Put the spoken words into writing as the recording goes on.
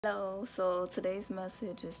Hello, so today's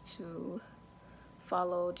message is to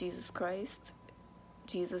follow Jesus Christ.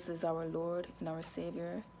 Jesus is our Lord and our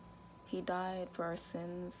Savior. He died for our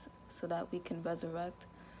sins so that we can resurrect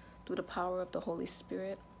through the power of the Holy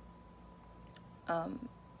Spirit.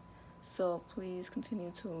 So please continue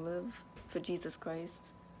to live for Jesus Christ,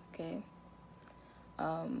 okay?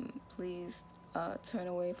 Please turn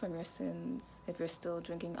away from your sins. If you're still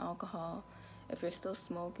drinking alcohol, if you're still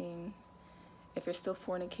smoking, if you're still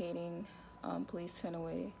fornicating, please turn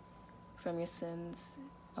away from your sins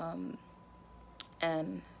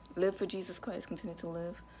and live for Jesus Christ. Continue to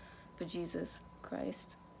live for Jesus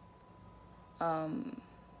Christ.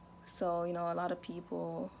 So, you know, a lot of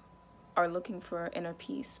people are looking for inner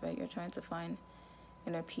peace, right? You're trying to find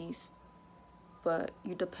inner peace, but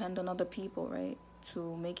you depend on other people, right,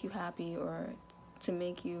 to make you happy or to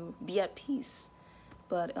make you be at peace.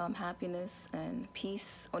 But happiness and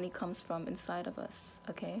peace only comes from inside of us,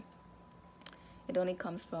 okay? It only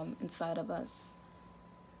comes from inside of us.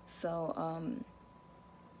 So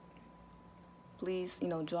please, you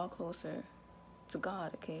know, draw closer to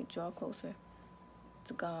God, okay? Draw closer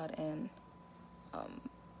to God, and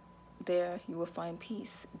there you will find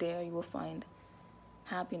peace. There you will find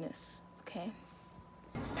happiness, okay?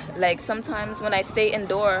 Like sometimes when I stay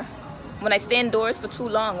indoors for too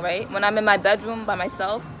long, right? When I'm in my bedroom by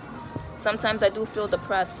myself, sometimes I do feel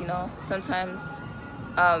depressed, you know? Sometimes,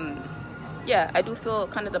 yeah, I do feel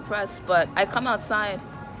kind of depressed, but I come outside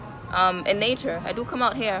in nature. I do come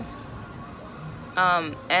out here,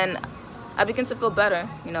 and I begin to feel better,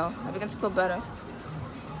 you know? I begin to feel better.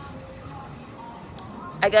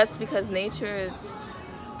 I guess because nature is,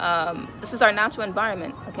 this is our natural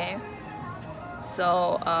environment, okay?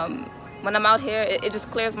 So, when I'm out here, it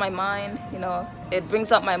just clears my mind, you know, it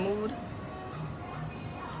brings up my mood.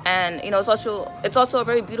 And, you know, it's also a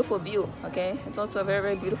very beautiful view, okay? It's also a very,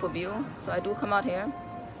 very beautiful view. So I do come out here.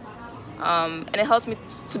 And it helps me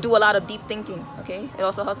to do a lot of deep thinking, okay? It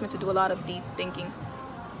also helps me to do a lot of deep thinking.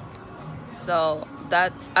 So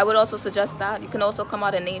I would also suggest that. You can also come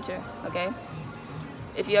out in nature, okay?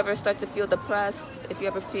 If you ever start to feel depressed, if you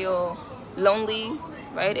ever feel lonely,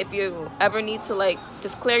 right? If you ever need to, like,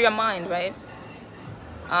 just clear your mind, right?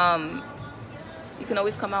 You can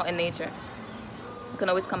always come out in nature. You can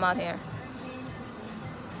always come out here.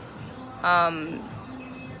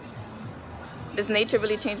 This nature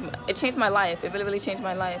really changed my life. It really, really changed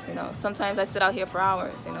my life, you know. Sometimes I sit out here for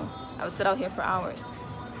hours, you know. I would sit out here for hours.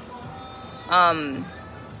 And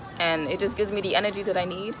it just gives me the energy that I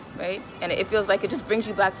need, right? And it feels like it just brings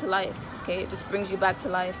you back to life, okay? It just brings you back to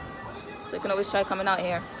life. So you can always try coming out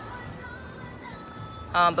here.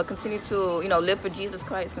 But continue to, you know, live for Jesus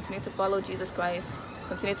Christ. Continue to follow Jesus Christ.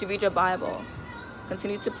 Continue to read your Bible.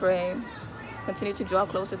 Continue to pray. Continue to draw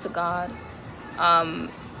closer to God. And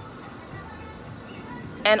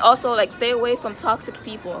also, like, stay away from toxic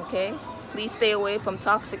people, okay? Please stay away from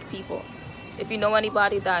toxic people. If you know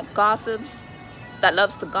anybody that gossips, that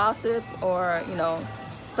loves to gossip, or, you know,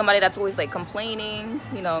 somebody that's always, like, complaining,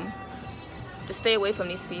 you know, just stay away from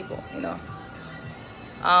these people, you know.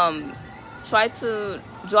 Try to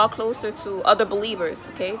draw closer to other believers,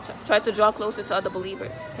 okay? Try to draw closer to other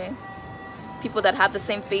believers, okay? People that have the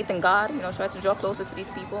same faith in God, you know, try to draw closer to these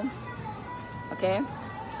people, okay?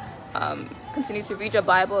 Continue to read your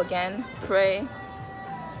Bible again, pray,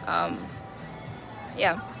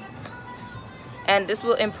 yeah. And this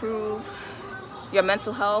will improve your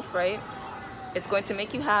mental health, right? It's going to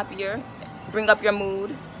make you happier, bring up your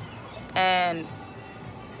mood, and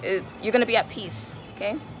you're going to be at peace,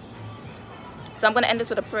 okay? So I'm going to end this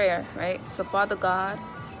with a prayer, right? So Father God,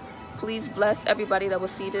 please bless everybody that will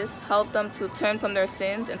see this. Help them to turn from their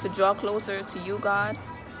sins and to draw closer to you, God.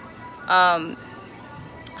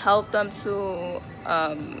 Help them to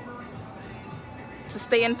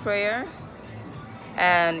stay in prayer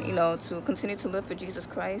and, you know, to continue to live for Jesus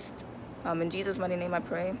Christ. In Jesus' mighty name I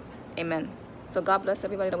pray. Amen. So God bless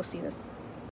everybody that will see this.